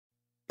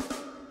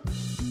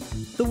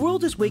The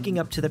world is waking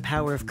up to the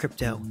power of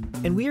crypto,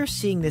 and we are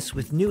seeing this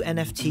with new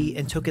NFT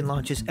and token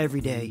launches every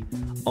day,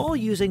 all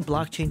using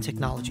blockchain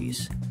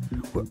technologies.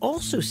 We're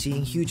also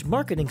seeing huge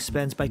marketing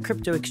spends by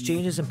crypto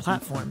exchanges and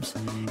platforms,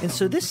 and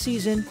so this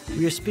season,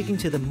 we are speaking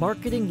to the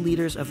marketing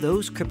leaders of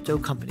those crypto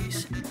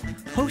companies.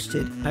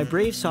 Hosted by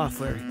Brave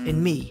Software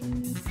and me,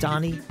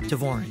 Donnie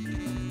Dvorin.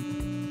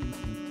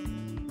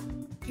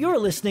 You're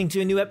listening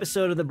to a new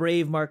episode of the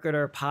Brave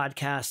Marketer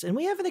podcast, and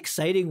we have an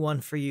exciting one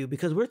for you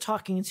because we're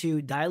talking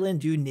to Kylin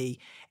Dewdney,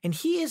 and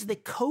he is the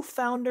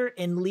co-founder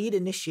and lead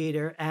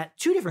initiator at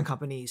two different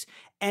companies,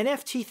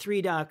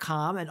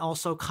 NFT3.com and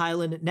also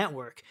Kylin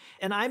Network.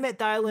 And I met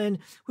Kylin,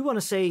 we want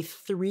to say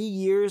 3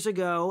 years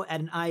ago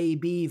at an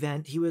IAB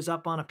event. He was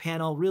up on a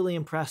panel, really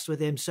impressed with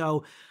him.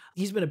 So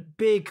he's been a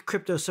big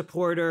crypto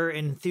supporter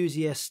and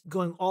enthusiast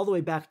going all the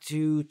way back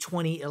to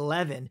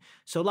 2011.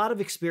 So a lot of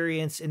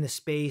experience in the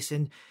space.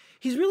 And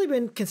he's really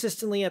been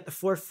consistently at the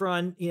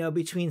forefront,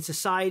 between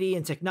society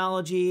and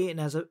technology, and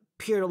has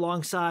appeared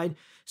alongside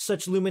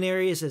such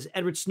luminaries as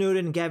Edward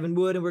Snowden and Gavin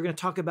Wood. And we're going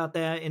to talk about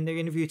that in their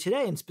interview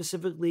today, and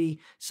specifically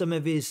some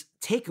of his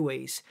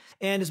takeaways.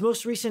 And his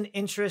most recent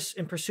interests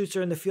and pursuits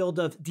are in the field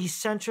of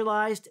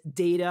decentralized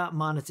data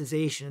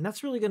monetization. And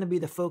that's really going to be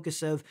the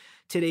focus of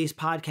today's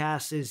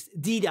podcast, is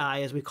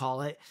DDI, as we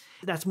call it.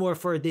 That's more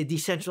for the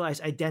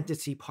decentralized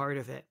identity part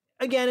of it.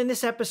 Again, in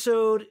this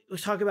episode, we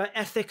talk about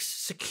ethics,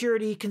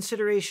 security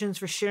considerations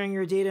for sharing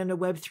your data in the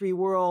Web3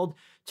 world.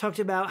 Talked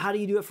about how do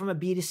you do it from a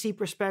B2C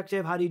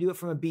perspective? How do you do it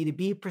from a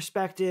B2B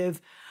perspective?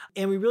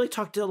 And we really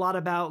talked a lot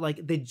about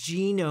like the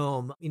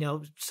genome.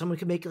 Someone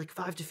could make like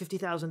 $5,000 to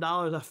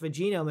 $50,000 off of a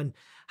genome. And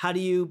how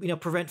do you,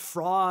 prevent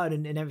fraud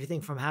and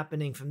everything from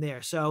happening from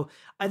there? So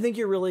I think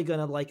you're really going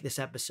to like this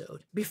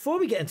episode. Before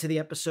we get into the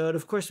episode,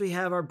 of course, we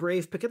have our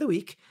Brave Pick of the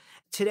Week.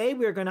 Today,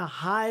 we are going to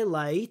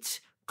highlight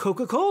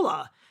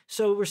Coca-Cola.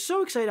 So we're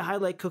so excited to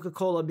highlight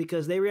Coca-Cola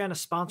because they ran a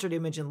sponsored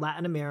image in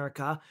Latin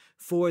America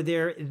for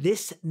their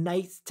This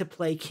Night to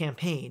Play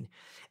campaign.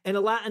 And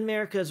Latin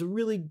America is a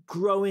really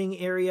growing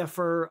area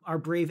for our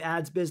Brave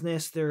Ads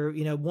business. They're,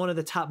 one of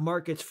the top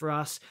markets for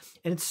us.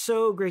 And it's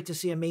so great to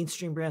see a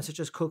mainstream brand such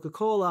as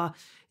Coca-Cola,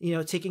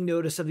 taking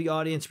notice of the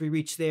audience we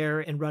reach there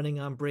and running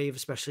on Brave,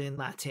 especially in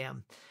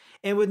LATAM.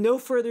 And with no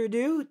further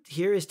ado,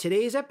 here is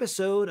today's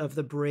episode of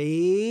the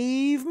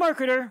Brave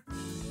Marketer.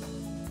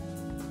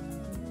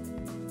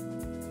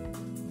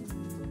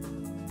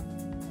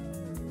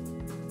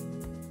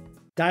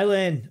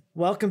 Kylin,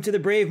 welcome to the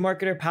Brave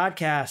Marketer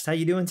podcast. How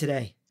you doing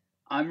today?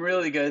 I'm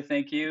really good,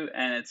 thank you,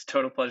 and it's a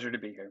total pleasure to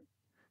be here.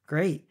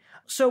 Great.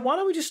 So why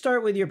don't we just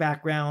start with your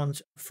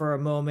background for a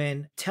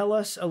moment? Tell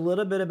us a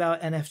little bit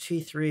about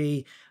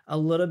NFT3, a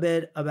little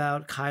bit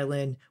about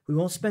Kylin. We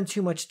won't spend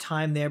too much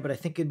time there, but I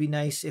think it'd be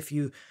nice if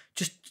you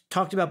just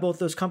talked about both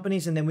those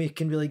companies, and then we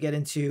can really get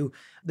into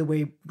the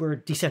way we're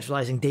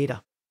decentralizing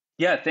data.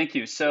 Yeah, thank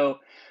you. So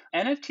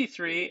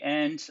NFT3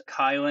 and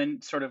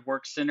Kylin sort of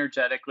work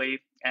synergetically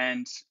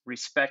and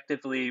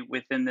respectively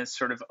within this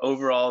sort of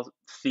overall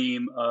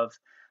theme of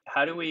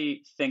how do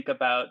we think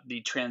about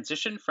the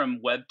transition from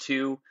Web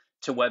 2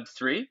 to Web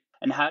 3?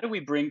 And how do we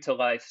bring to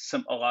life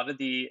a lot of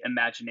the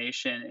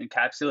imagination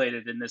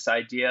encapsulated in this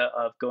idea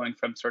of going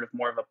from sort of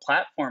more of a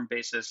platform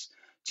basis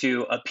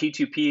to a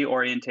P2P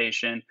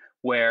orientation,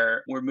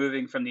 where we're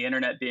moving from the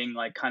internet being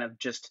like kind of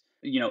just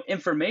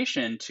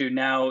information to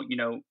now,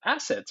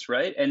 assets,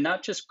 right? And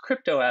not just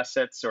crypto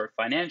assets or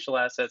financial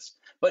assets,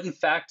 but in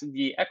fact,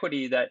 the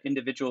equity that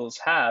individuals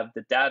have,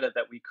 the data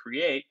that we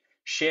create,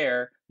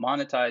 share,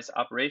 monetize,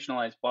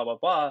 operationalize, blah, blah,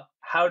 blah.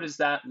 How does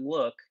that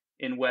look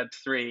in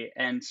Web3?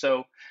 And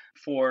so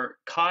for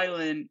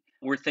Kylin,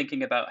 we're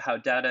thinking about how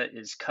data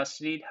is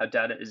custodied, how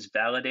data is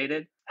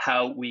validated,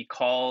 how we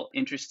call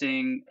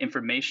interesting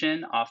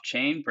information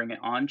off-chain, bring it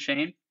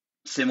on-chain.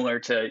 Similar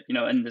to,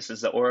 and this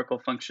is the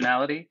Oracle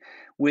functionality.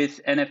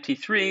 With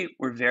NFT3,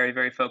 we're very,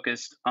 very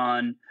focused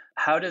on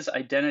how does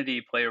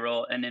identity play a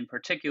role, and in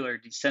particular,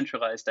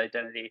 decentralized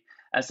identity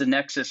as the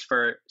nexus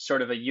for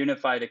sort of a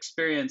unified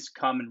experience,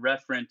 common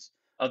reference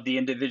of the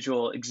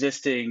individual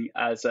existing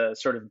as a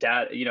sort of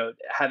data,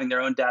 having their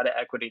own data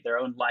equity, their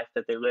own life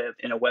that they live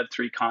in a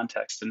Web3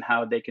 context, and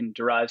how they can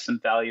derive some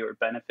value or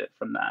benefit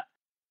from that.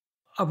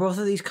 Are both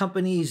of these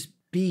companies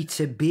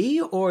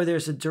B2B, or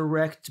there's a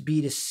direct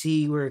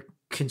B2C where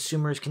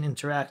consumers can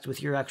interact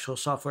with your actual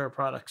software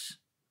products?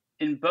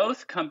 In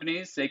both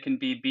companies, they can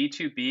be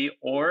B2B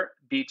or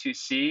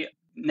B2C.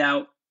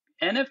 Now,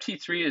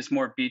 NFT3 is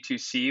more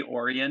B2C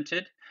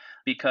oriented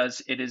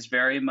because it is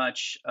very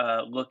much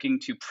looking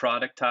to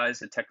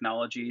productize a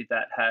technology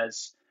that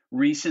has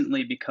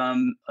recently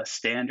become a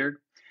standard.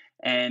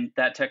 And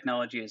that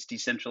technology is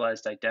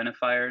decentralized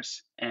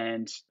identifiers.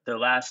 And the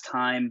last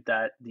time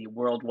that the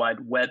World Wide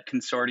Web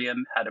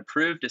Consortium had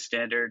approved a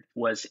standard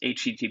was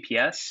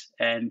HTTPS.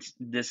 And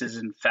this is,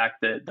 in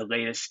fact, the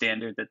latest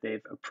standard that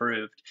they've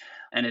approved.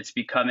 And it's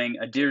becoming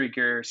a de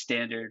rigueur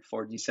standard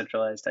for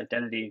decentralized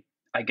identity,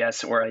 I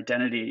guess, or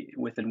identity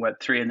within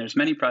Web3. And there's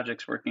many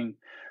projects working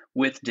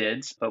with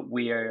DIDs, but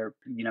we're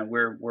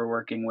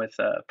working with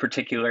a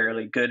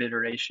particularly good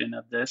iteration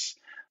of this.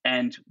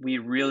 And we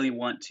really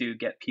want to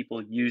get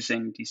people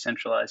using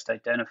decentralized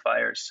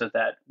identifiers so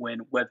that when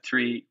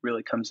Web3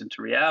 really comes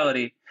into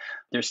reality,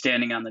 they're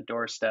standing on the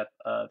doorstep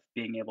of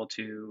being able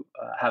to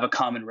have a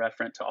common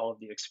referent to all of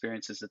the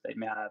experiences that they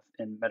may have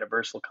in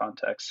metaversal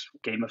contexts,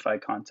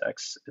 gamified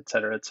contexts, et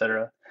cetera, et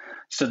cetera.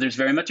 So there's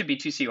very much a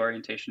B2C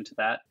orientation to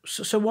that.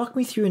 So walk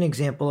me through an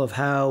example of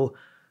how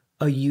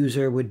a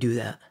user would do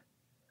that.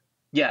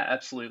 Yeah,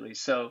 absolutely.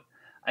 So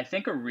I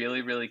think a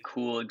really, really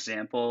cool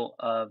example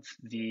of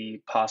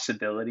the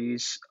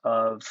possibilities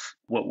of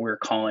what we're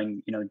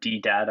calling, D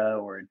data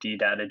or D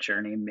data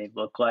journey may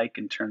look like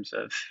in terms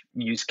of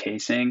use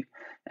casing.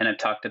 And I've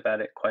talked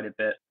about it quite a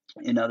bit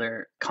in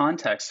other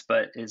contexts,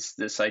 but is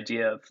this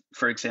idea of,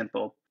 for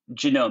example,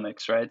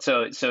 genomics, right?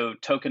 So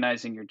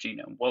tokenizing your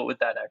genome, what would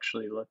that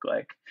actually look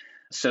like?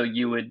 So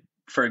you would,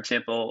 for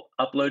example,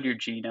 upload your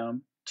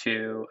genome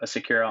to a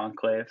secure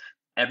enclave.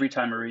 Every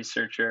time a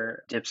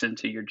researcher dips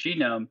into your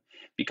genome,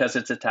 because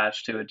it's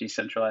attached to a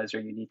decentralized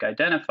or unique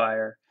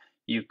identifier,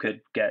 you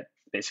could get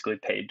basically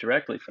paid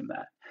directly from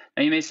that.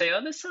 Now you may say,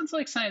 oh, this sounds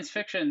like science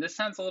fiction. This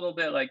sounds a little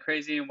bit like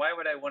crazy. And why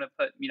would I want to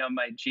put,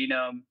 my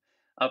genome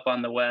up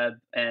on the web?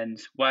 And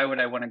why would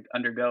I want to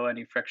undergo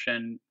any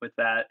friction with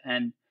that?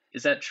 And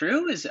is that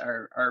true?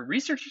 Are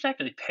researchers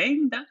actually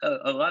paying that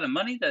a lot of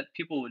money that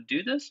people would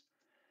do this?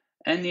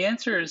 And the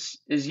answer is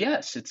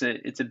yes.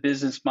 It's a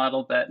business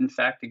model that in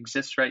fact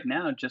exists right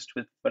now,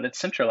 but it's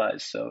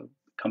centralized. So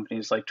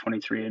companies like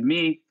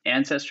 23andMe,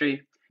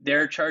 Ancestry,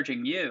 they're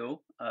charging you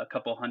a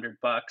couple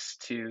 $100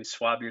 to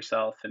swab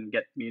yourself and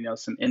get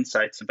some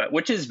insights about,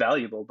 which is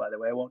valuable, by the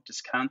way. I won't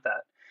discount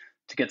that,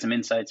 to get some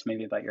insights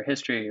maybe about your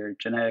history or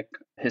genetic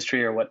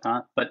history or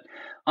whatnot. But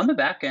on the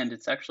back end,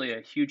 it's actually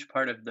a huge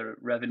part of the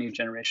revenue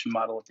generation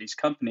model of these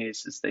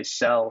companies is they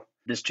sell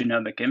this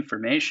genomic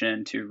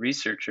information to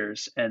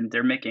researchers, and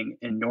they're making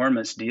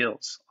enormous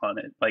deals on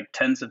it, like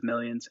tens of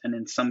millions, and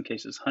in some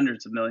cases,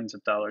 hundreds of millions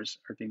of dollars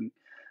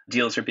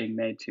deals are being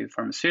made to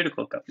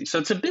pharmaceutical companies. So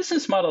it's a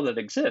business model that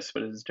exists,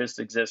 but it just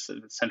exists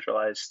in a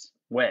centralized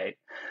way.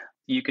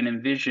 You can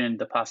envision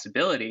the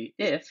possibility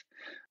if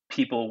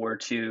people were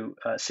to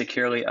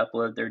securely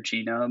upload their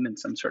genome in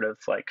some sort of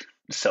like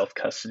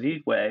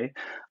self-custody way,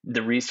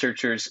 the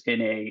researchers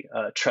in a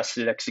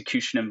trusted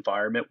execution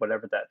environment,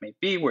 whatever that may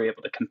be, were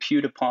able to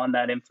compute upon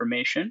that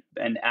information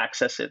and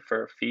access it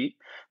for a fee.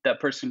 That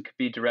person could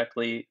be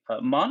directly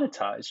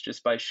monetized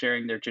just by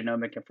sharing their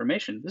genomic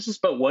information. This is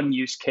but one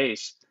use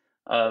case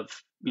of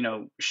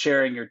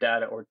sharing your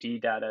data or D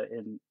data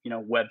in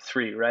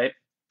Web3, right?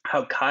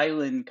 How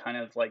Kylin kind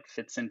of like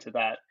fits into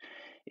that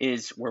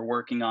is we're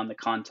working on the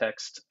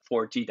context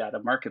for D data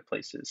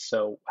marketplaces.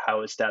 So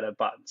how is data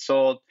bought and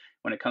sold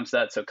when it comes to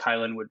that? So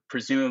Kylin would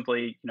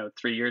presumably,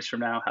 3 years from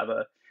now, have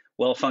a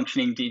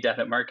well-functioning D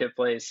data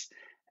marketplace,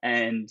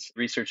 and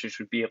researchers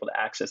would be able to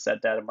access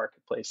that data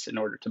marketplace in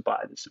order to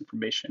buy this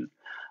information.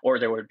 Or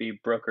there would be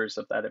brokers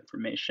of that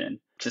information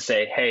to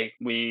say, hey,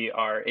 we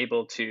are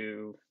able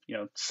to,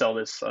 sell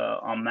this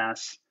en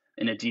masse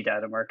in a D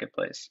data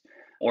marketplace.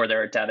 Or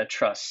there are data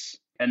trusts.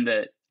 And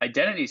the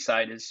identity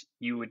side is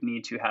you would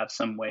need to have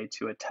some way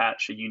to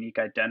attach a unique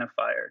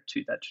identifier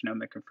to that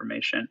genomic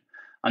information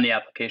on the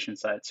application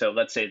side. So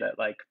let's say that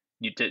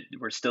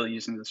we're still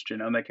using this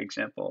genomic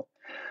example.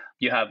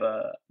 You have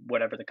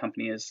whatever the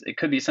company is. It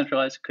could be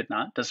centralized, it could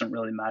not, doesn't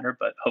really matter,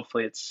 but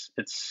hopefully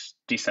it's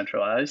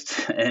decentralized.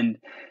 And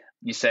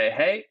you say,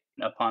 hey,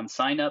 upon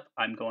sign up,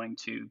 I'm going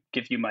to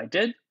give you my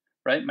DID,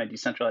 right? My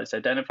decentralized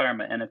identifier,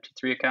 my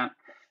NFT3 account,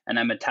 and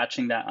I'm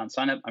attaching that on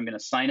sign up. I'm going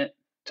to sign it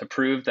to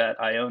prove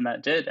that I own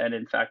that DID. And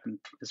in fact,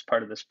 as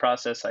part of this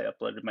process, I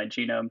uploaded my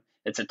genome.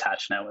 It's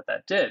attached now with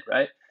that DID,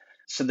 right?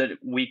 So that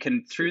we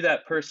can, through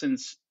that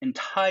person's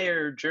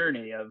entire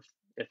journey of,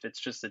 if it's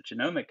just a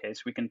genomic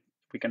case, we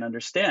can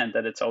understand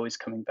that it's always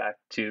coming back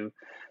to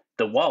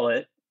the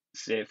wallet.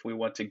 Say if we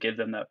want to give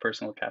them that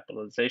personal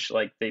capitalization,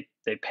 like they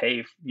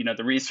pay,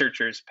 the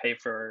researchers pay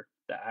for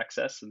the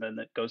access, and then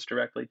it goes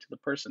directly to the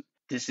person.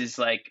 This is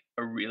like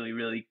a really,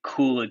 really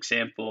cool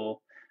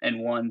example,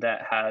 and one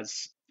that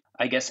has,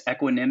 I guess,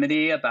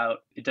 equanimity about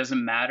it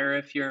doesn't matter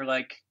if you're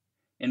like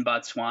in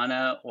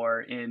Botswana or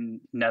in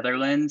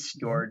Netherlands,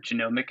 your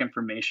genomic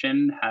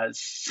information has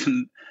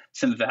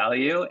some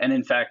value. And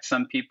in fact,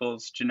 some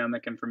people's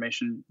genomic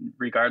information,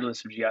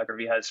 regardless of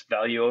geography, has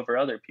value over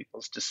other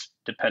people's, just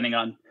depending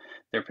on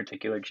their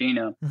particular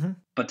genome.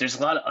 But there's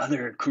a lot of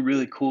other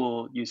really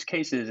cool use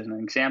cases and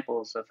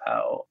examples of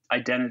how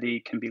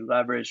identity can be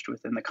leveraged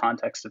within the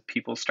context of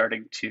people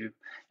starting to,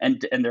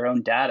 and their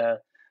own data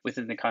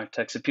within the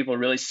context of people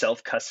really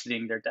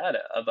self-custodying their data,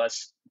 of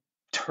us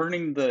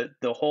turning the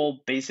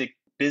whole basic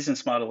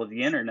business model of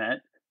the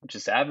internet, which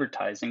is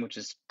advertising, which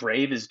is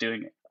Brave is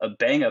doing a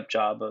bang up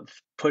job of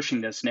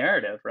pushing this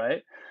narrative,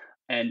 right?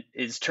 And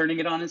is turning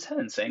it on its head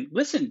and saying,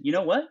 listen, you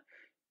know what?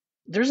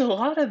 There's a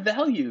lot of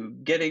value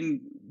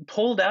getting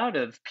pulled out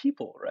of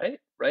people, right?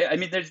 I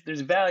mean,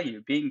 there's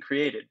value being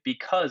created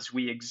because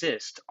we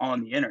exist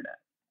on the internet.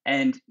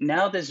 And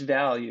now this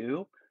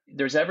value,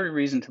 there's every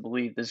reason to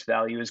believe this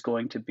value is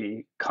going to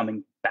be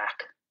coming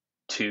back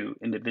to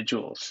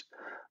individuals.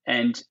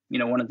 And,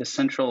 one of the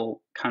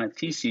central kind of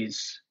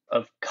theses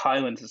of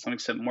Kylin, to some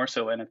extent more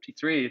so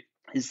NFT3,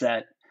 is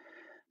that,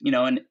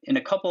 in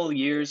a couple of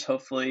years,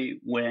 hopefully,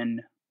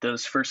 when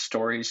those first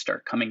stories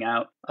start coming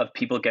out of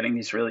people getting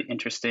these really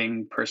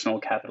interesting personal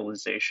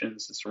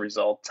capitalizations as a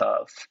result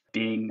of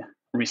being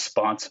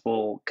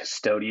responsible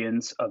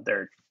custodians of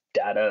their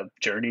data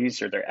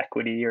journeys or their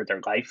equity or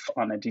their life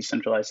on a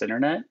decentralized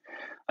internet,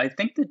 I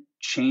think the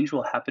change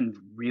will happen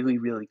really,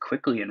 really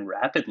quickly and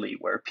rapidly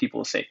where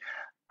people say,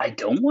 I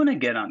don't want to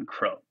get on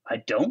Chrome. I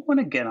don't want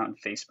to get on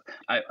Facebook.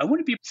 I want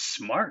to be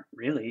smart,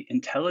 really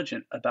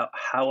intelligent about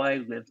how I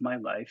live my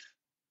life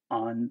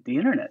on the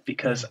internet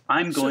because Yeah.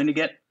 I'm So going to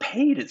get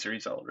paid as a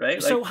result,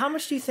 right? so Like, how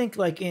much do you think,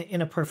 like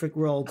in a perfect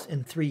world,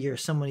 in 3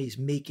 years, somebody's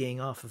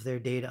making off of their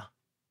data?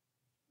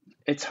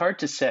 it's hard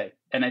to say.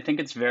 And I think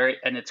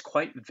it's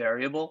quite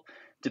variable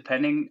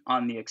depending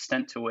on the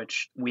extent to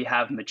which we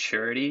have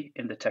maturity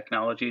in the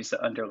technologies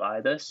that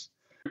underlie this.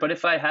 But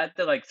if I had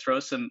to like throw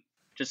some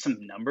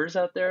numbers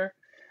out there,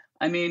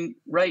 I mean,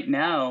 right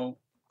now,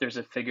 there's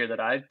a figure that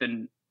I've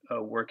been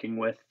working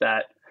with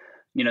that,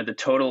 the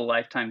total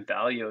lifetime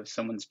value of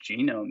someone's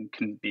genome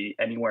can be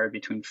anywhere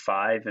between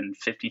 $5,000 and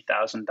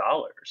 $50,000.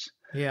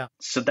 Yeah.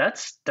 So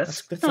that's not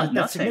That's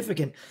nothing,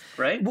 significant.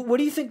 right? What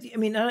do you think? I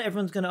mean, not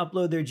everyone's going to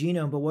upload their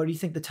genome, but what do you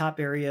think the top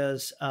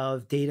areas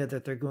of data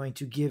that they're going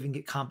to give and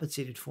get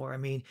compensated for? I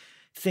mean,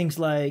 things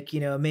like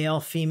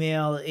male,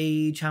 female,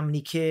 age, how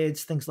many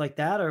kids, things like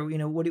that, or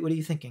what are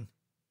you thinking?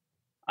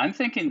 I'm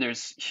thinking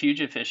there's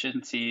huge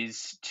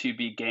efficiencies to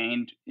be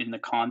gained in the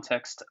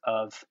context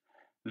of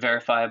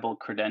verifiable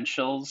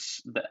credentials,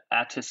 the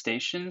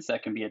attestations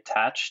that can be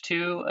attached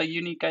to a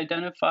unique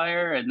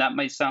identifier. And that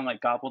might sound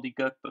like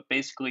gobbledygook, but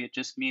basically it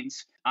just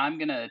means I'm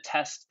going to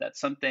attest that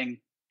something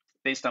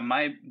based on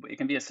it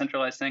can be a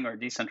centralized thing or a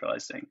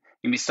decentralized thing.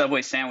 It can be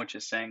Subway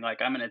sandwiches saying,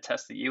 like, I'm going to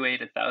test that you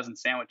ate 1,000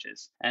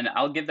 sandwiches. And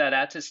I'll give that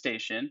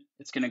attestation.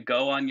 It's going to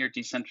go on your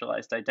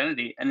decentralized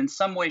identity. And in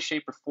some way,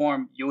 shape, or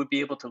form, you would be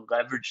able to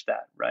leverage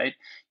that, right?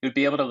 You would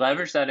be able to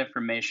leverage that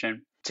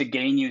information to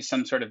gain you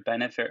some sort of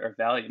benefit or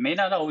value. It may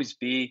not always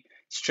be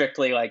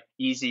strictly like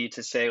easy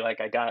to say,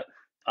 like, I got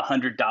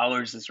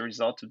 $100 as a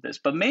result of this,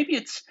 but maybe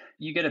it's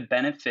you get a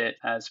benefit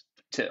as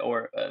to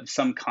or of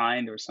some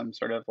kind or some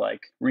sort of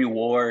like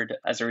reward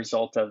as a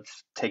result of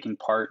taking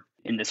part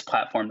in this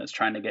platform that's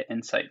trying to get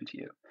insight into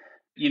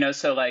you.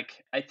 So like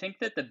I think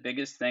that the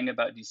biggest thing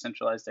about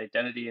decentralized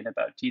identity and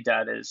about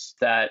DDAT is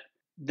that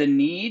the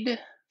need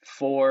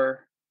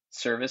for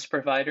service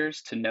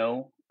providers to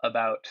know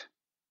about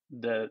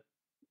the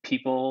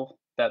people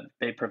that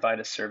they provide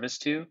a service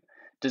to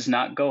does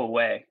not go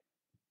away,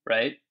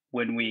 right?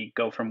 When we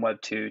go from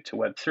Web 2 to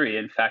Web 3.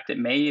 In fact, it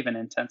may even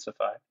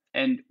intensify.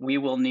 And we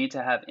will need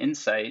to have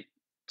insight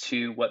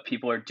to what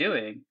people are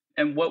doing.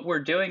 And what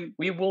we're doing,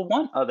 we will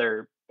want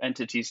other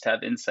entities to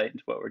have insight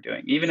into what we're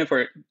doing, even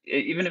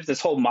if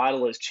this whole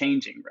model is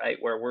changing, right?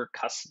 Where we're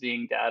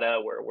custodying data,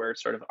 where we're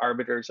sort of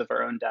arbiters of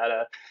our own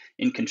data,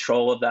 in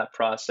control of that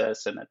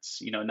process, and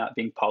it's not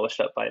being polished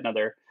up by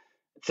another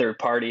third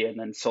party and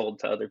then sold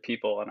to other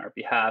people on our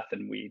behalf,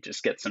 and we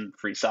just get some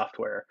free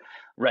software,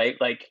 right?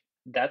 Like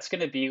that's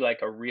going to be like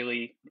a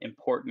really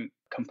important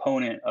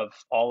component of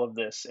all of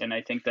this. And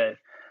I think that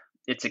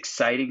it's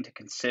exciting to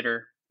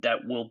consider that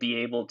we'll be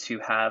able to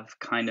have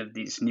kind of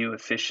these new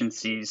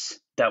efficiencies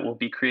that will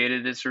be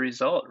created as a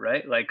result,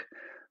 right? Like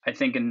I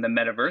think in the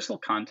metaversal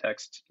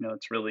context,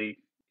 it's really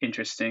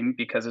interesting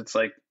because it's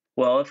like,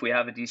 well, if we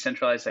have a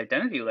decentralized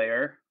identity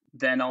layer,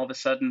 then all of a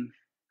sudden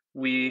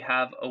we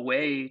have a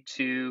way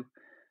to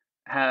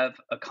have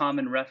a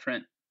common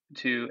referent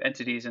to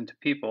entities and to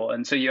people.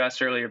 And so you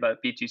asked earlier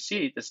about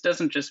B2C. This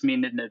doesn't just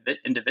mean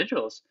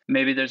individuals.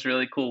 Maybe there's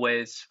really cool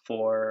ways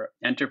for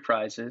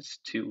enterprises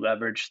to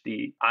leverage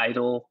the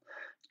idle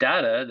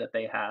data that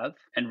they have.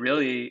 And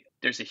really,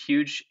 there's a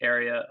huge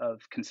area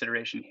of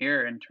consideration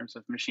here in terms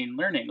of machine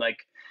learning.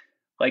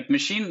 Like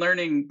machine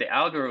learning, the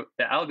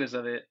algos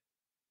of it,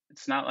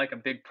 it's not like a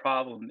big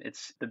problem.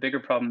 It's the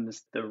bigger problem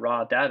is the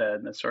raw data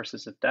and the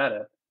sources of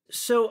data.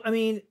 So, I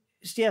mean,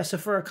 yeah. So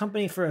for a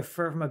company,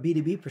 from a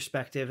B2B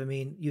perspective, I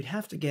mean, you'd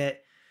have to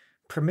get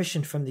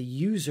permission from the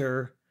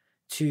user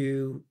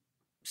to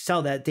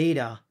sell that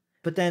data.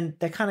 But then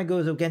that kind of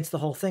goes against the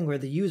whole thing where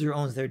the user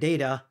owns their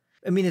data.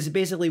 I mean, is it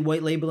basically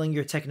white labeling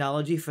your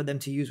technology for them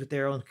to use with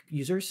their own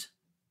users?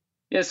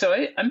 Yeah, so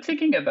I'm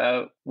thinking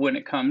about when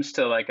it comes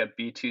to like a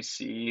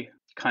B2C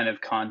kind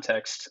of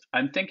context,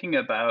 I'm thinking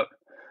about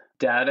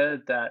data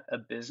that a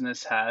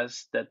business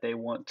has that they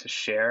want to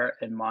share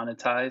and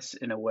monetize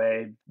in a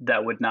way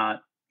that would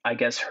not, I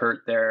guess,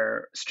 hurt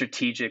their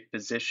strategic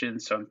position.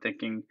 So I'm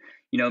thinking,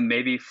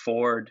 maybe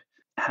Ford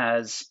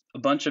has a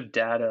bunch of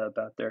data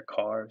about their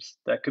cars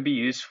that could be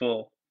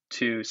useful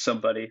to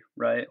somebody,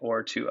 right?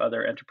 Or to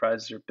other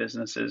enterprises or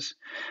businesses.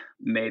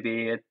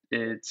 Maybe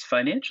it's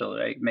financial,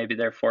 right? Maybe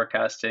they're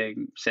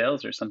forecasting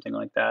sales or something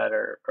like that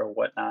or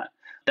whatnot.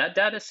 that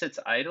data sits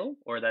idle,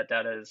 or that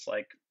data is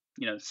like,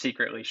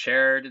 secretly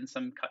shared in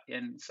some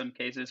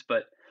cases.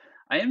 But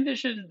I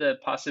envision the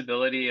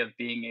possibility of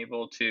being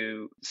able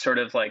to sort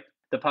of like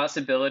the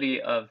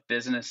possibility of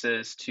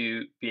businesses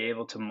to be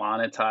able to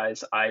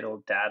monetize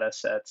idle data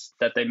sets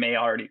that they may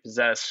already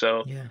possess.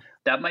 So Yeah.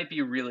 that might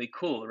be really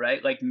cool,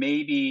 right? Like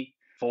maybe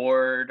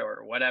Ford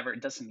or whatever,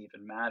 it doesn't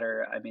even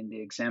matter. I mean, the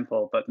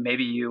example, but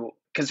maybe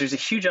because there's a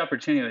huge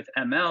opportunity with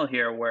ML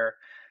here where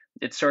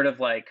it's sort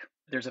of like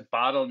there's a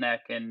bottleneck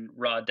in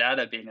raw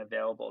data being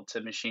available to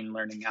machine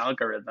learning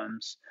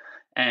algorithms.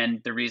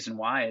 And the reason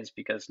why is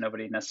because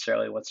nobody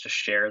necessarily wants to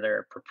share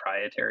their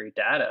proprietary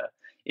data.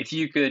 If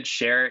you could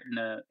share it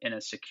in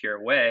a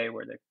secure way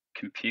where the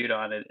compute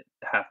on it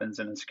happens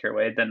in a secure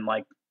way, then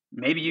like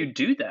maybe you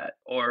do that,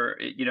 or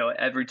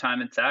every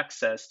time it's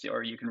accessed,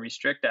 or you can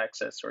restrict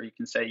access, or you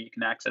can say you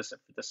can access it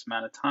for this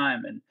amount of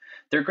time. And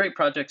there are great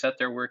projects out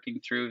there working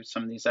through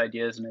some of these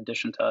ideas in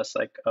addition to us,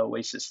 like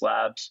Oasis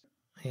Labs.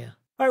 Yeah.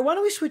 All right, why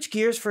don't we switch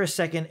gears for a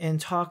second and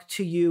talk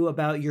to you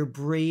about your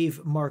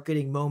brave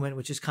marketing moment,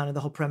 which is kind of the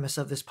whole premise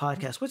of this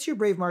podcast. What's your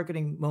brave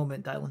marketing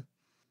moment, Dylan?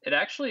 It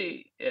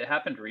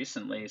happened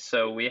recently.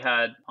 So we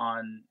had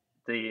on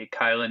the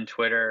Kylin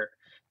Twitter,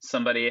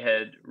 somebody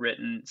had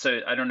written,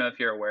 so I don't know if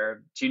you're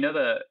aware, do you know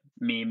the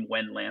meme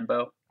When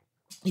Lambo?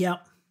 Yeah.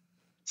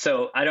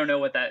 So I don't know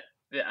what's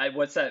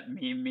that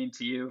meme mean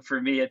to you?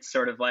 For me, it's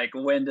sort of like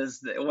when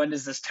does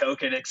this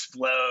token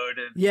explode?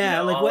 And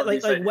Yeah, like all what, of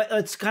these like what?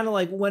 It's kind of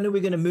like when are we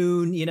going to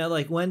moon?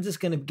 Like when's this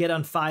going to get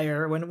on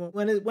fire? When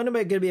am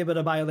I going to be able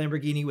to buy a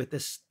Lamborghini with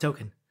this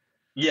token?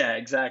 Yeah,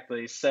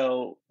 exactly.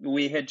 So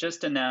we had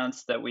just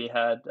announced that we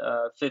had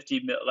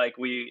 50 like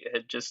we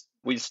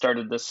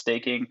started the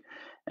staking,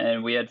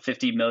 and we had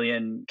 50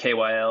 million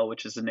KYL,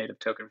 which is the native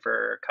token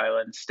for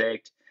Kylin,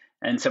 staked.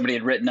 And somebody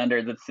had written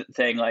under the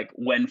thing like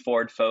when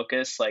Ford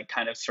focus, like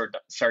kind of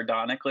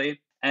sardonically.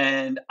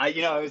 And I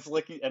was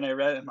looking and I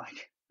read it, I'm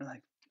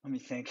like, let me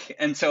think.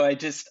 And so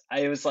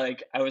I was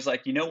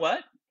like, you know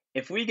what?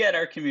 If we get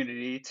our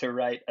community to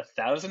write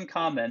 1,000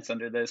 comments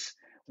under this,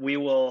 we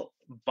will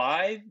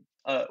buy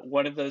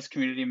one of those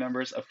community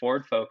members a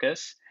Ford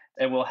Focus,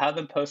 and we'll have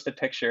them post a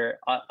picture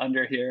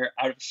under here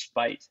out of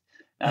spite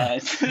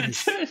Nice.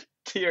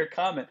 to your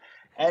comment.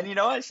 And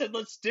I said,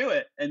 let's do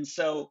it. And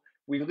so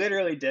we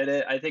literally did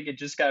it. I think it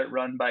just got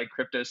run by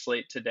Crypto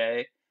Slate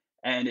today,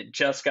 and it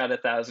just got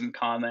 1,000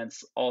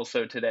 comments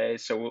also today.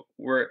 So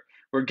we're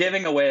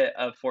giving away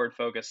a Ford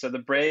Focus. So the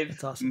brave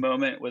That's awesome.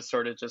 moment was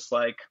sort of just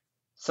like,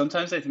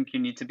 sometimes I think you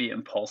need to be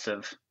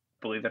impulsive,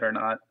 believe it or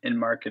not, in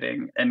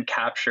marketing, and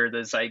capture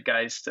the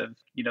zeitgeist of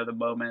the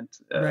moment,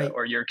 Right.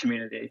 or your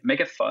community. Make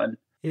it fun.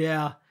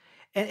 Yeah.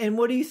 And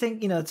what do you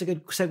think? It's a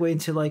good segue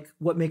into like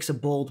what makes a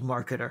bold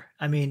marketer.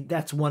 I mean,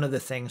 that's one of the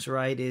things,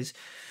 right? Is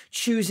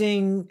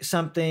choosing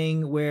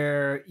something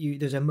where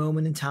there's a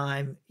moment in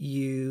time,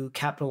 you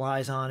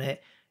capitalize on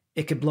it.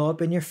 It could blow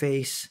up in your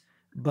face,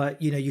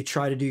 but you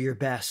try to do your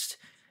best.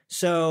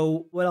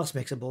 So what else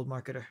makes a bold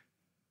marketer?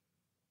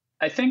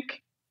 I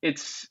think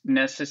it's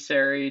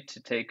necessary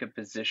to take a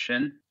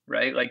position,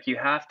 right? Like you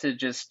have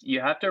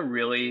to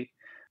really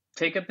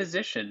take a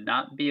position,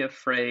 not be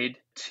afraid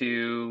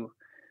to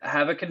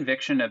have a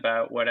conviction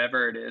about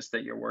whatever it is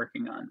that you're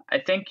working on. I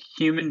think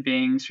human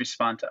beings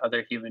respond to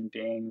other human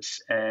beings.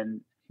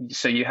 And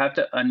so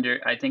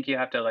I think you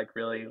have to like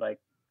really like,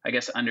 I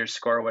guess,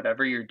 underscore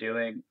whatever you're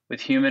doing with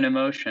human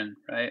emotion,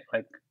 right?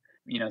 Like,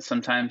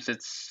 sometimes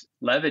it's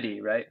levity,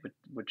 right?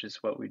 Which is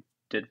what we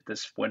did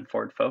this When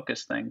Ford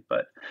Focus thing.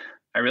 But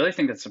I really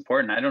think that's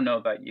important. I don't know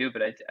about you,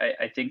 but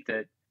I think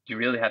that you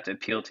really have to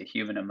appeal to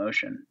human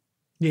emotion.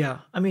 Yeah.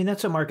 I mean,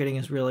 that's what marketing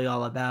is really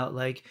all about.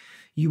 Like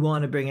you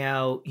want to bring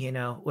out,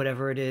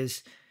 whatever it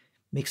is,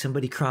 make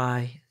somebody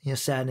cry,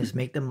 sadness,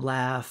 make them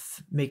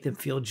laugh, make them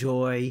feel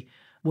joy,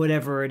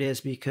 whatever it is,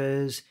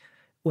 because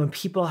when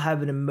people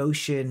have an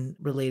emotion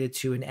related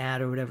to an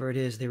ad or whatever it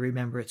is, they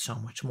remember it so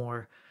much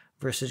more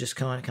versus just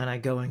kind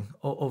of going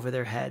over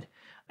their head.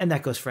 And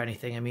that goes for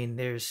anything. I mean,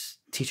 there's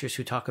teachers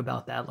who talk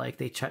about that. Like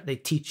they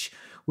teach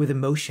with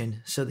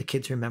emotion so the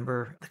kids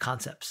remember the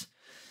concepts.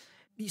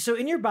 So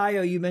in your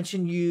bio, you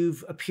mentioned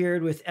you've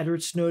appeared with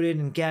Edward Snowden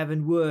and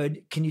Gavin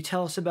Wood. Can you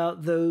tell us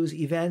about those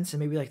events and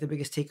maybe like the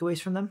biggest takeaways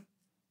from them?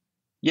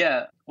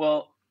 Yeah.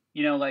 Well,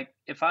 like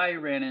if I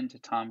ran into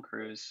Tom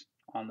Cruise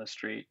on the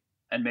street,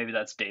 and maybe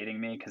that's dating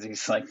me because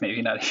he's like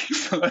maybe not a huge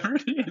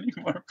celebrity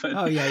anymore, but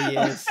Oh yeah, he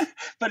is.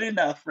 but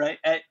enough, right?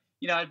 I'd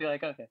be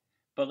like, okay.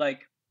 But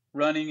like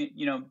running,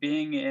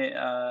 being,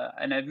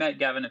 and I've met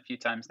Gavin a few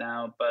times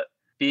now, but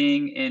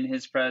being in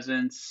his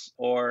presence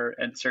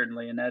and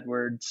certainly in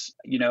Edward's,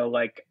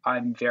 like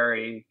I'm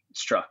very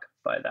struck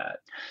by that.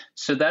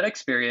 So that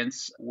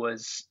experience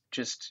was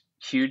just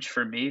huge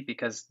for me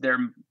because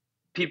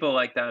people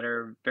like that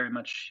are very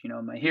much,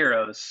 my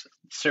heroes,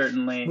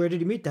 certainly. Where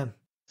did you meet them?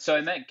 So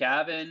I met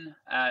Gavin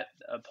at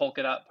a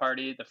polka dot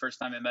party. The first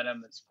time I met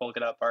him was polka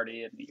dot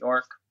party in New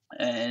York.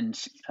 And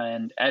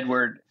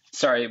Edward,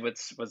 sorry,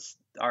 was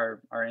our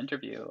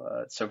interview,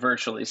 so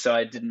virtually. So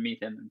I didn't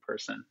meet him in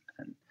person.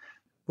 And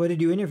What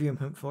did you interview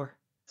him for?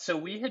 So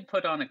we had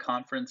put on a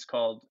conference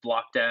called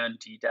Lockdown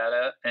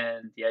Data,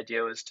 and the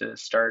idea was to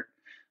start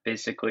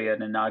basically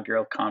an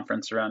inaugural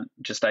conference around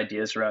just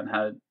ideas around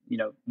how,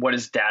 what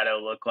does data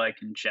look like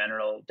in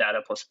general,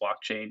 data plus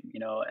blockchain,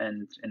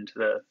 and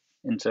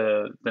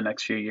into the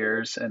next few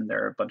years. And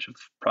there are a bunch of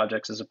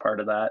projects as a part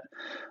of that.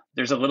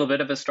 There's a little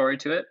bit of a story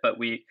to it, but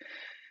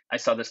I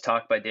saw this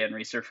talk by Dan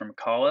Reeser from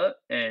Kala,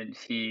 and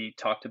he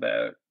talked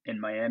about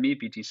in Miami,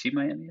 BTC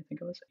Miami, I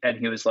think it was, and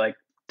he was like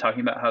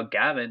talking about how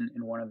Gavin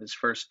in one of his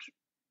first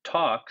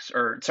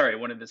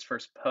one of his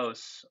first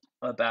posts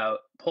about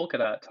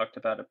Polkadot talked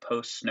about a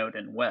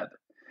post-Snowden web.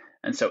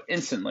 And so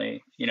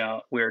instantly,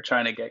 we were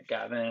trying to get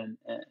Gavin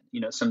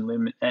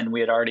and, and we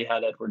had already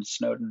had Edward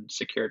Snowden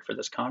secured for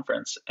this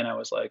conference. And I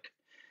was like,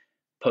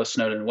 post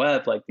Snowden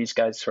web, like these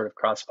guys sort of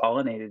cross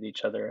pollinated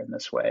each other in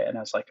this way. And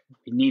I was like,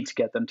 we need to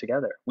get them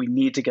together. We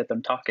need to get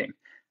them talking.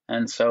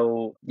 And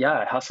so, yeah,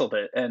 I hustled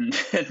it and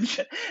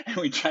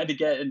we tried to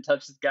get in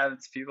touch with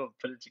Gavin's people,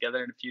 put it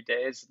together in a few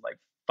days. Like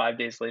 5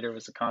 days later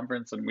was a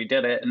conference and we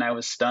did it. And I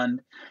was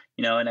stunned,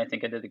 and I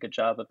think I did a good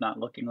job of not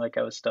looking like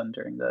I was stunned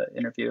during the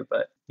interview.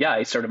 But yeah,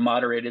 I sort of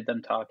moderated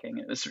them talking.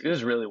 It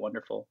was really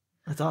wonderful.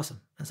 That's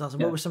awesome. That's awesome.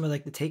 Yeah. What were some of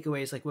like the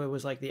takeaways? Like what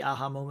was like the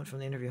aha moment from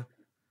the interview?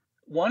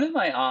 One of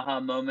my aha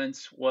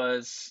moments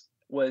was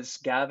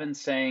Gavin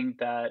saying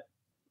that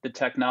the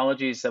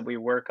technologies that we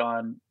work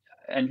on,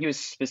 and he was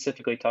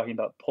specifically talking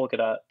about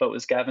Polkadot, but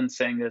was Gavin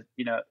saying that,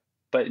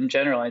 but in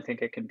general, I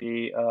think it can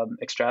be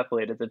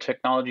extrapolated. The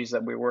technologies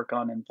that we work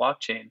on in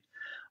blockchain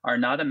are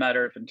not a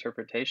matter of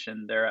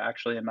interpretation. They're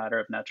actually a matter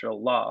of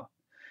natural law.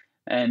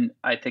 And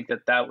I think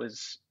that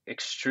was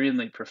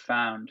extremely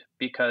profound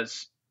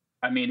because,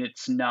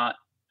 it's not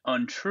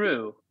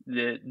untrue.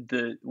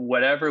 The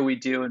whatever we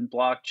do in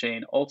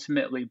blockchain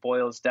ultimately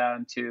boils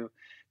down to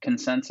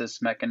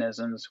consensus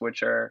mechanisms,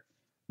 which are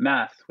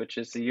math, which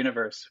is the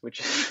universe,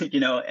 which is,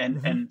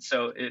 and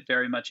so it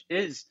very much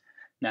is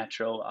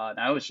natural. And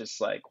I was just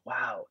like,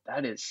 wow,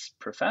 that is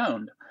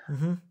profound.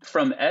 Mm-hmm.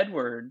 From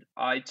Edward,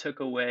 I took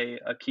away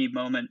a key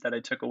moment that I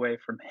took away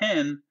from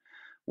him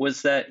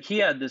was that he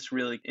had this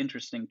really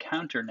interesting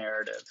counter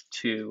narrative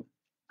to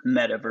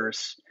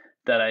metaverse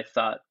that I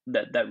thought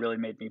that really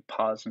made me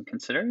pause and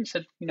consider. He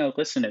said,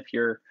 listen, if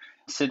you're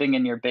sitting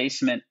in your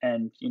basement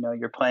and,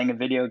 you're playing a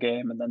video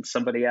game and then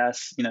somebody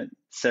asks,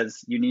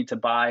 says you need to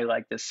buy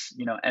like this,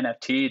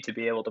 NFT to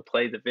be able to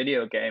play the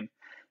video game.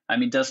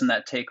 Doesn't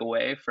that take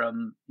away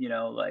from,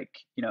 isn't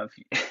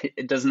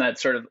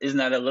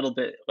that a little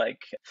bit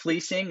like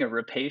fleecing or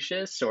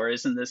rapacious, or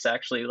isn't this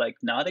actually like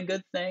not a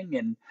good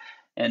thing?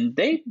 And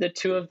the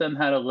two of them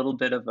had a little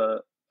bit of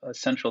a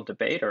central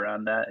debate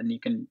around that, and you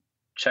can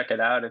check it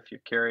out if you're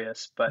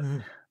curious. But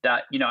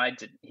that,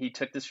 he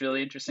took this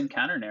really interesting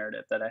counter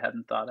narrative that I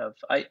hadn't thought of.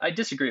 I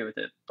disagree with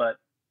it, but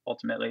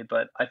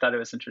I thought it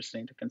was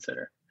interesting to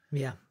consider.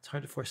 Yeah, it's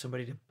hard to force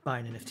somebody to buy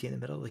an NFT in the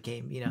middle of the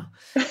game,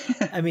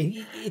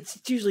 it's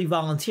usually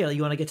volunteer.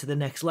 You want to get to the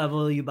next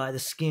level, you buy the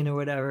skin or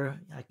whatever.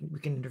 We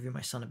can interview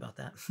my son about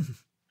that.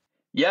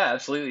 Yeah,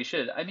 absolutely you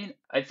should.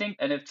 I think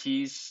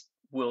NFTs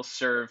will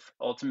serve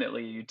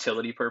ultimately a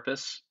utility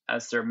purpose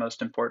as their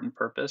most important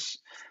purpose,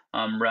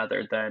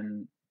 rather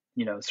than,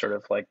 sort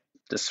of like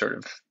this sort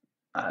of,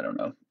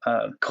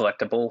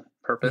 collectible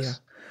purpose. Yeah.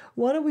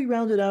 Why don't we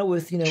round it out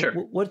with, Sure.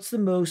 What's the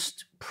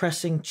most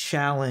pressing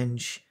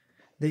challenge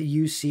that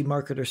you see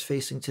marketers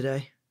facing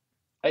today?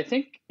 I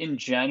think in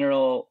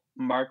general,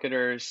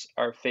 marketers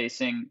are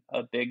facing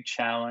a big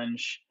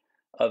challenge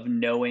of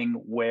knowing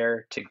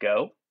where to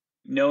go.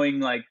 Knowing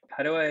like,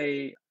 how do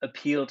I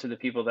appeal to the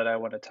people that I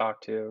want to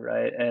talk to,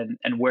 right?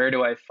 And where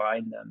do I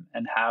find them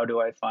and how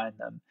do I find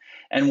them?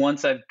 And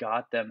once I've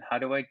got them, how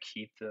do I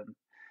keep them?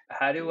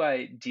 How do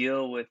I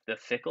deal with the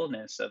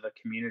fickleness of a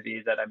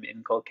community that I'm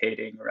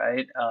inculcating,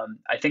 right?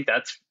 I think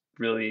that's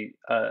really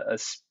a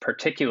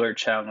particular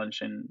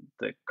challenge in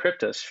the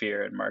crypto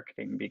sphere in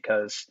marketing,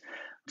 because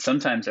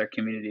sometimes our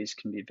communities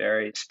can be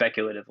very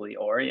speculatively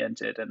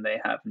oriented and they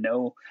have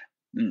no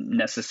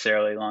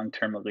necessarily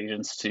long-term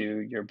allegiance to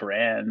your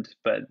brand,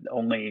 but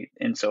only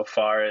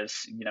insofar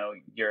as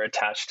you're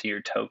attached to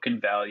your token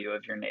value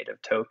of your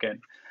native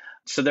token.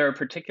 So there are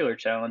particular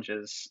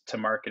challenges to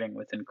marketing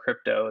within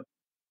crypto.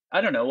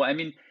 I don't know.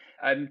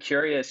 I'm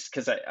curious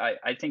because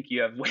I think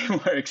you have way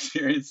more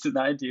experience than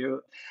I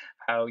do,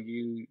 how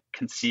you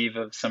conceive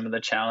of some of the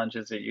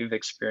challenges that you've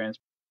experienced.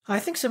 I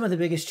think some of the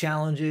biggest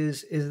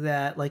challenges is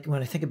that, like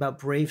when I think about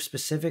Brave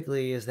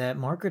specifically, is that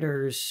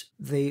marketers,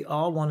 they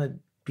all want to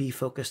be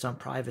focused on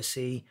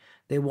privacy.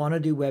 They want to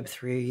do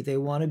Web3. They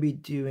want to be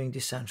doing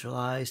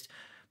decentralized,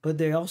 but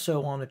they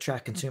also want to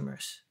track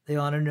consumers. They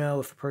want to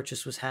know if a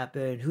purchase was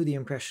happened, who the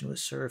impression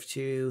was served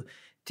to,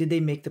 did they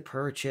make the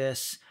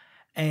purchase?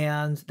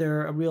 And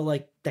they're a real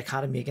like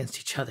dichotomy against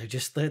each other.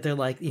 Just they're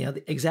like,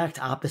 the exact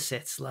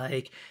opposites,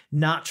 like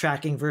not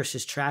tracking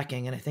versus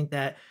tracking. And I think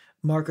that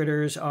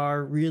marketers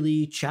are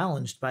really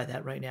challenged by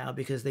that right now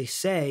because they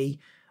say,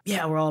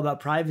 yeah, we're all about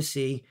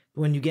privacy.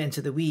 But when you get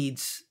into the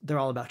weeds, they're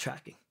all about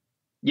tracking.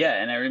 Yeah,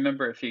 and I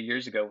remember a few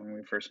years ago when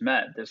we first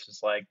met, this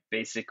was like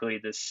basically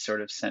this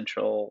sort of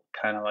central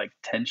kind of like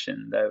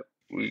tension that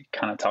we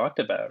kind of talked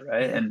about,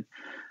 right? Yeah.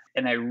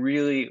 And I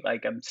really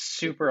like I'm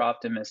super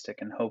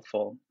optimistic and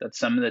hopeful that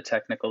some of the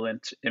technical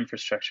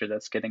infrastructure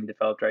that's getting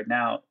developed right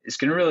now is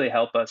going to really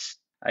help us,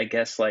 I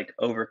guess, like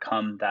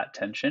overcome that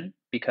tension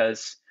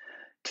because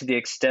to the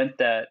extent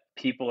that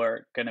people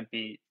are going to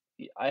be,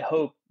 I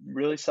hope,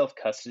 really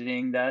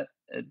self-custodying that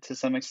to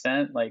some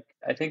extent. Like,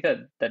 I think that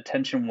that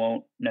tension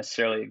won't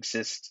necessarily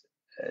exist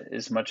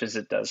as much as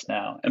it does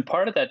now. And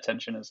part of that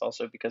tension is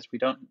also because we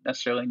don't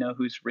necessarily know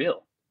who's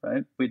real,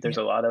 right? There's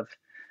Yeah. a lot of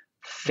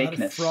A lot of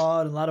fakeness.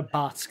 fraud, a lot of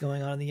bots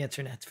going on the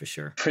internet for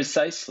sure.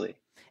 Precisely.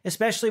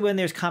 Especially when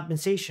there's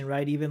compensation,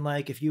 right? Even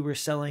like if you were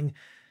selling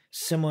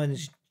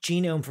someone's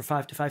genome for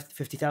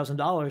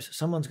 $50,000,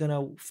 someone's going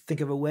to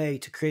think of a way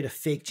to create a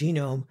fake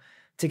genome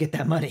to get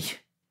that money.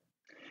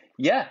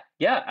 Yeah,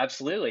 yeah,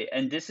 absolutely.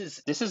 And this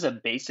is a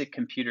basic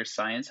computer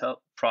science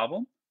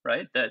problem,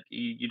 right? That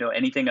you know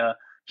anything a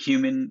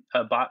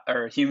bot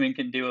or a human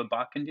can do, a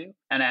bot can do.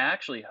 And I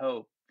actually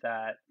hope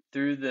that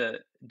through the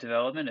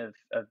development of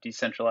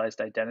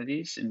decentralized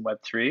identities in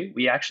Web3,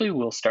 we actually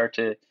will start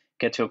to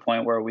get to a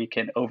point where we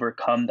can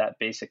overcome that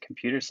basic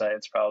computer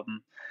science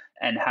problem.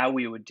 And how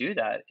we would do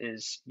that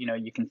is, you know,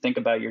 you can think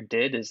about your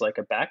DID as like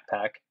a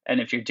backpack. And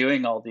if you're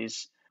doing all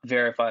these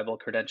verifiable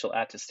credential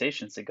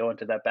attestations that go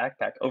into that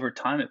backpack, over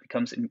time it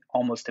becomes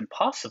almost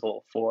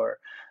impossible for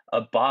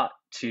a bot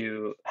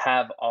to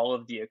have all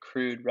of the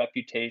accrued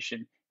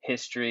reputation,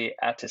 history,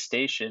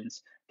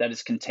 attestations that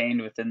is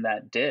contained within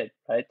that DID,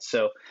 right?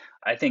 So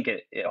I think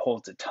it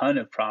holds a ton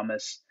of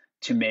promise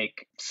to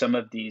make some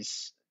of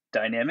these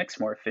dynamics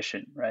more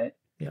efficient, right?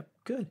 Yep.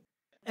 Good.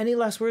 Any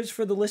last words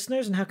for the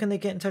listeners and how can they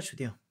get in touch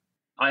with you?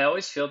 I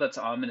always feel that's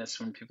ominous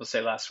when people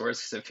say last words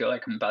because I feel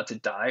like I'm about to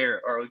die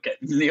or get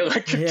in the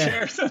electric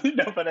chair or something.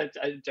 No, but I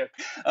joke.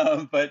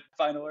 But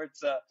final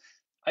words.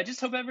 I just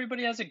hope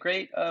everybody has a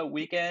great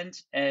weekend,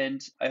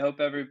 and I hope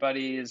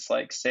everybody is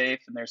like safe.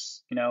 And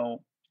there's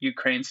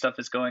Ukraine stuff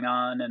is going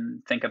on,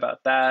 and think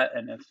about that.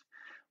 And if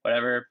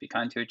whatever, be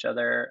kind to each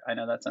other. I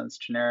know that sounds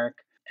generic,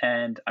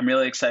 and I'm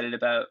really excited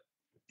about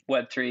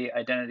Web3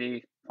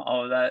 identity,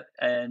 all of that.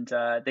 And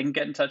they can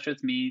get in touch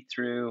with me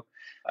through,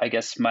 I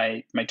guess,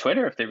 my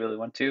Twitter if they really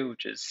want to,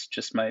 which is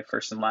just my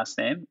first and last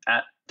name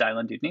at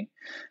Dewdney,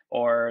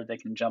 or they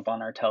can jump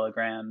on our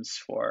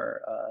telegrams for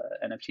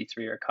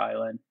NFT3 or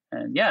Kylin.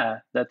 And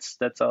yeah, that's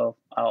all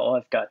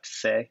I've got to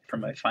say for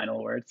my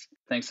final words.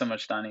 Thanks so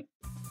much, Donnie.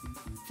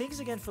 Thanks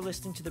again for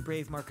listening to the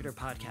Brave Marketer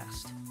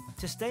podcast.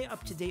 To stay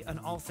up to date on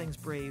all things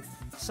Brave,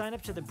 sign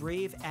up to the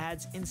Brave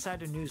Ads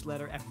Insider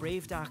newsletter at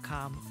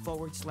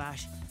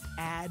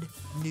brave.com/ad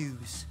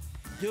news.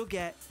 You'll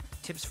get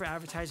tips for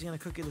advertising in a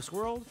cookieless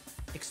world,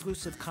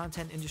 exclusive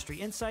content industry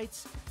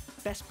insights,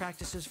 best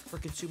practices for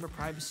consumer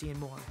privacy, and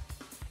more.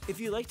 If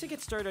you'd like to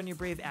get started on your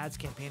Brave ads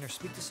campaign or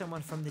speak to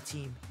someone from the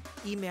team,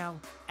 email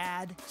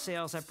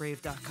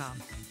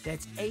adsales@brave.com.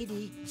 That's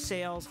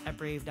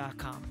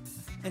adsales@brave.com.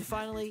 And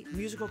finally,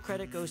 musical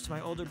credit goes to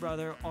my older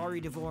brother,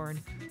 Ari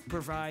DeVorn, who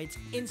provides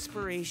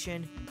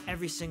inspiration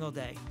every single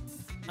day.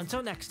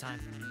 Until next time.